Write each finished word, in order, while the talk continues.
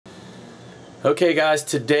Okay guys,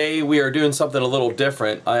 today we are doing something a little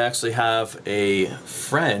different. I actually have a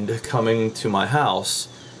friend coming to my house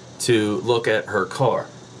to look at her car.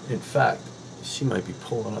 In fact, she might be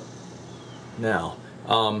pulling up now.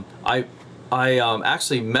 I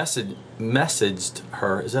actually messaged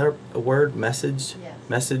her. Is that a word? Messaged? Yes.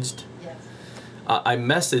 Messaged? Yes. I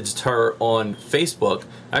messaged her on Facebook.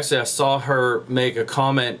 Actually, I saw her make a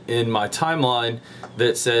comment in my timeline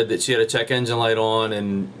that said that she had a check engine light on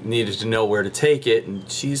and needed to know where to take it, and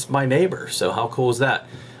she's my neighbor, so how cool is that?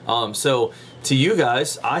 So to you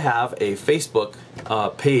guys, I have a Facebook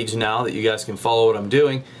page now that you guys can follow what I'm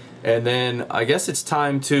doing, and then I guess it's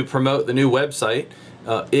time to promote the new website.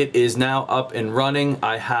 It is now up and running.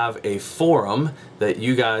 I have a forum that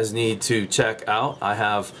you guys need to check out. I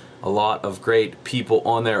have a lot of great people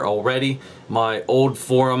on there already. My old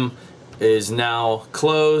forum is now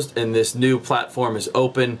closed and this new platform is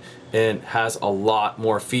open and has a lot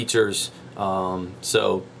more features.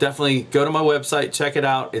 So definitely go to my website, check it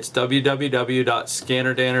out. It's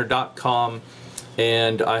www.ScannerDanner.com,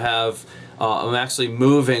 and I have I'm actually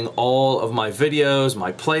moving all of my videos,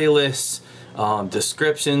 my playlists,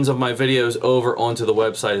 descriptions of my videos over onto the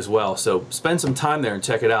website as well. So spend some time there and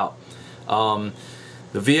check it out. The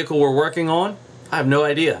vehicle we're working on, I have no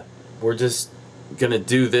idea. We're just gonna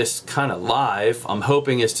do this kind of live. I'm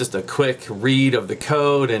hoping it's just a quick read of the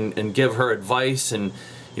code and give her advice, and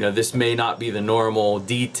you know, this may not be the normal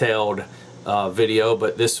detailed video,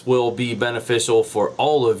 but this will be beneficial for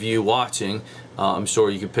all of you watching. I'm sure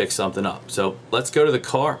you can pick something up. So let's go to the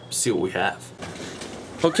car, see what we have.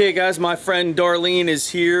 Okay guys, my friend Darlene is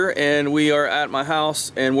here and we are at my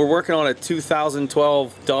house and we're working on a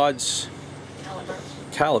 2012 Dodge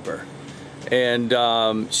Caliber. And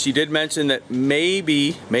she did mention that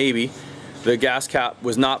maybe the gas cap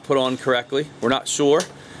was not put on correctly. We're not sure.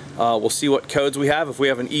 We'll see what codes we have. If we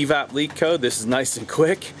have an EVAP leak code, this is nice and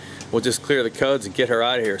quick. We'll just clear the codes and get her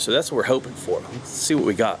out of here. So that's what we're hoping for. Let's see what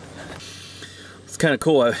we got. It's kind of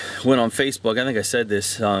cool. I went on Facebook. I think I said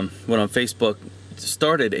this. Went on Facebook,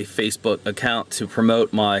 started a Facebook account to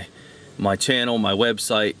promote my channel, my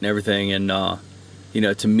website, and everything. And you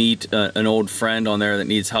know, to meet an old friend on there that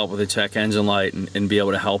needs help with a check engine light and be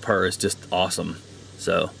able to help her is just awesome.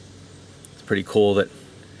 So it's pretty cool that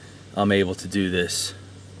I'm able to do this.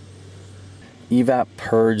 EVAP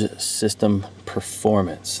Purge System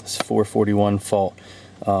Performance. This 441 fault.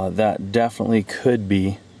 That definitely could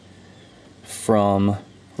be from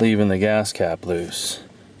leaving the gas cap loose.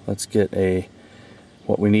 Let's get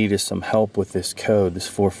what we need is some help with this code, this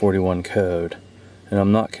 441 code. And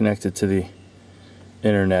I'm not connected to the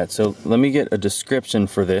internet, so let me get a description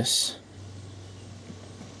for this.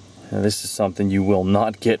 Now, this is something you will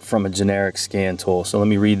not get from a generic scan tool, so let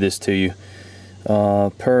me read this to you.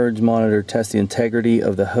 Purge monitor test the integrity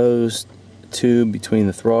of the hose tube between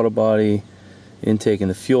the throttle body, intake, and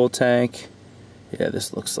the fuel tank. Yeah,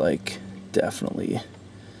 this looks like definitely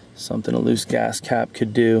something a loose gas cap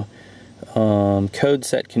could do. Code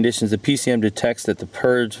set conditions. The PCM detects that the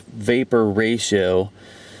purge vapor ratio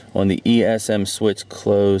on the ESM switch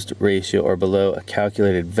closed ratio are below a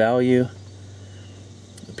calculated value.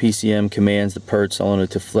 The PCM commands the purge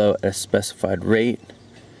solenoid to flow at a specified rate.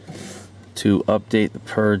 To update the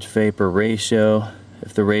purge vapor ratio,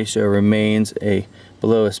 if the ratio remains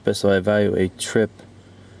below a specified value, a trip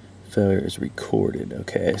failure is recorded.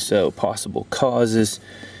 Okay, so possible causes: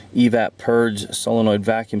 EVAP purge solenoid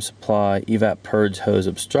vacuum supply, EVAP purge hose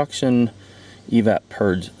obstruction, EVAP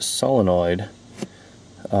purge solenoid.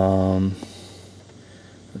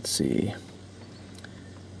 Let's see.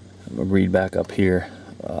 I'm gonna read back up here.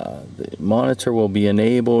 The monitor will be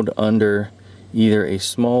enabled under either a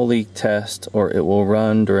small leak test or it will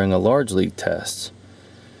run during a large leak test.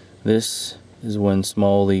 This is when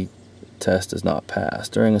small leak test is not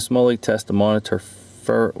passed. During a small leak test, the monitor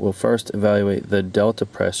will first evaluate the delta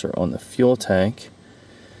pressure on the fuel tank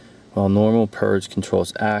while normal purge control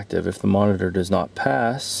is active. If the monitor does not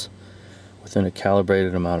pass within a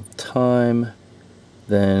calibrated amount of time,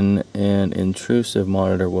 then an intrusive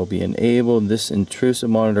monitor will be enabled. This intrusive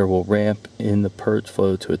monitor will ramp in the purge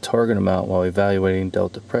flow to a target amount while evaluating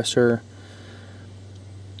delta pressure.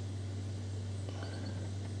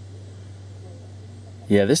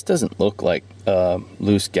 Yeah, this doesn't look like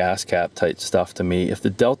loose gas cap type stuff to me. If the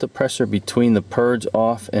delta pressure between the purge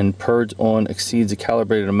off and purge on exceeds a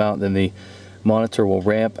calibrated amount, then the monitor will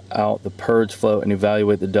ramp out the purge flow and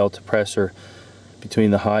evaluate the delta pressure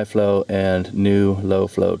between the high flow and new low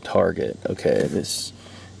flow target. Okay,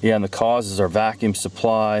 yeah, and the causes are vacuum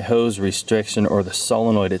supply, hose restriction, or the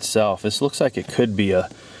solenoid itself. This looks like it could be a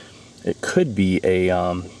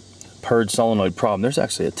purge solenoid problem. There's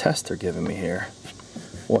actually a test they're giving me here.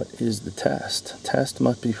 What is the test? Test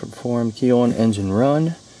must be performed, key on, engine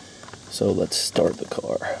run. So let's start the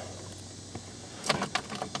car.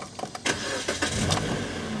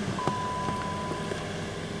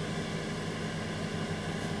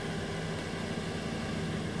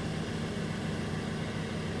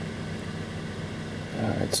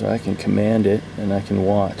 Alright, so I can command it and I can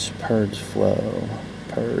watch purge flow,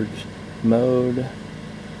 purge mode.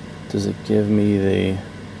 Does it give me the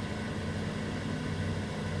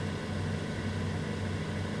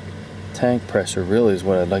tank pressure? Really is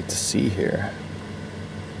what I'd like to see here.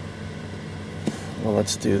 Well,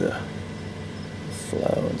 let's do the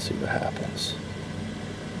flow and see what happens.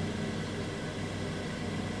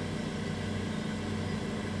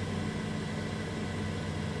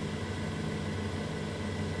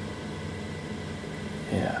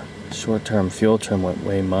 Yeah, short-term fuel trim went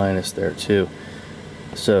way minus there too.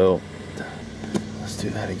 So let's do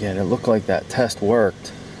that again. It looked like that test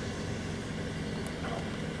worked.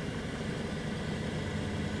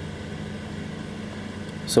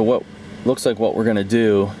 So what looks like what we're gonna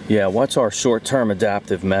do, yeah, watch our short-term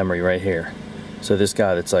adaptive memory right here. So this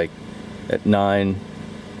guy that's like at 9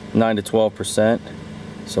 to 12%.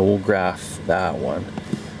 So we'll graph that one.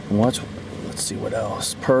 And watch, let's see what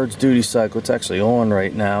else. Purge duty cycle, it's actually on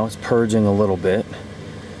right now. It's purging a little bit.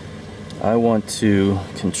 I want to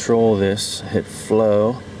control this, hit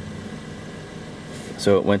flow.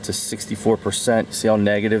 So it went to 64%. See how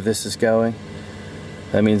negative this is going?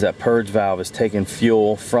 That means that purge valve is taking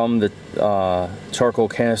fuel from the charcoal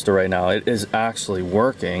canister right now. It is actually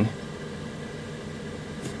working.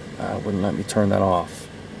 Wouldn't let me turn that off.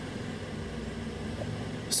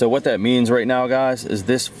 So what that means right now, guys, is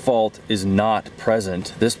this fault is not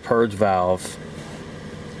present. This purge valve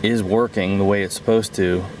is working the way it's supposed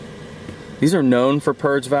to. These are known for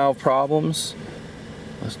purge valve problems.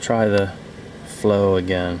 Let's try the flow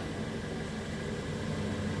again.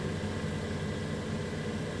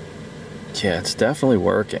 Yeah, it's definitely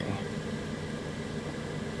working.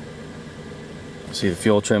 See the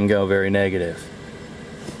fuel trim go very negative.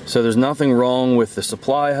 So there's nothing wrong with the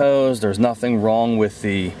supply hose. There's nothing wrong with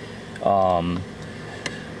the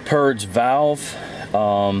purge valve.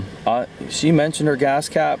 She mentioned her gas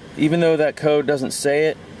cap. Even though that code doesn't say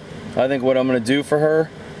it, I think what I'm going to do for her,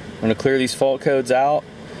 I'm going to clear these fault codes out.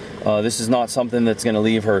 This is not something that's going to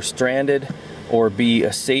leave her stranded or be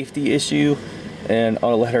a safety issue, and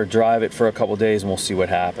I'll let her drive it for a couple days and we'll see what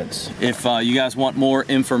happens. If you guys want more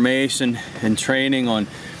information and training on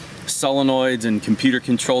solenoids and computer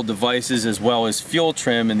controlled devices, as well as fuel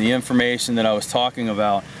trim and the information that I was talking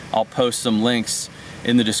about, I'll post some links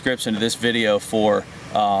in the description of this video for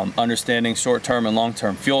understanding short-term and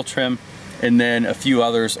long-term fuel trim, and then a few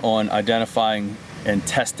others on identifying and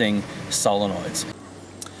testing solenoids.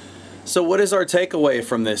 So what is our takeaway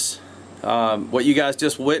from this? What you guys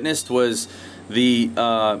just witnessed was the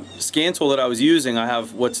scan tool that I was using. I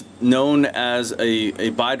have what's known as a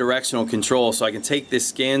bidirectional control, so I can take this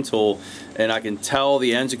scan tool and I can tell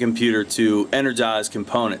the engine computer to energize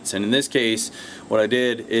components. And in this case, what I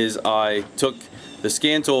did is I took the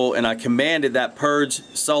scan tool and I commanded that purge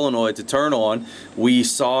solenoid to turn on. We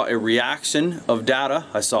saw a reaction of data.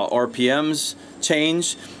 I saw RPMs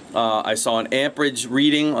change. I saw an amperage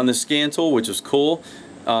reading on the scan tool, which was cool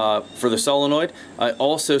for the solenoid. I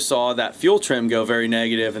also saw that fuel trim go very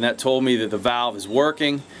negative, and that told me that the valve is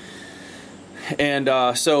working. And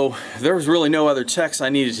so there was really no other checks I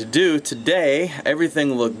needed to do. Today,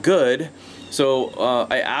 everything looked good. So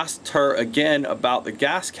I asked her again about the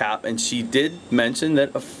gas cap, and she did mention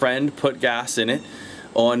that a friend put gas in it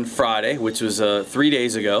on Friday, which was 3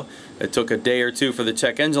 days ago. It took a day or two for the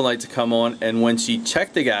check engine light to come on, and when she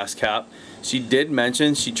checked the gas cap, she did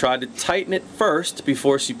mention she tried to tighten it first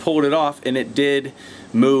before she pulled it off, and it did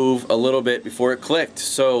move a little bit before it clicked.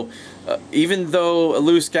 So even though a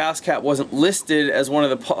loose gas cap wasn't listed as one of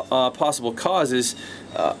the possible causes,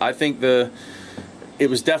 I think it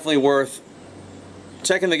was definitely worth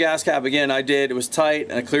checking the gas cap again. I did. It was tight,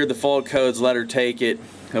 and I cleared the fault codes, let her take it,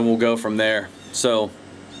 and we'll go from there. So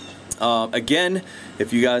again,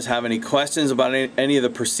 if you guys have any questions about any of the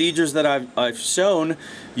procedures that I've shown,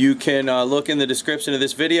 you can look in the description of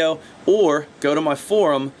this video or go to my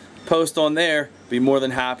forum, post on there. Be more than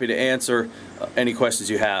happy to answer any questions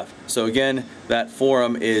you have. So again, that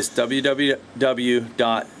forum is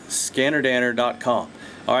www.ScannerDanner.com.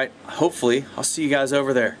 All right, hopefully I'll see you guys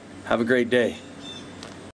over there. Have a great day.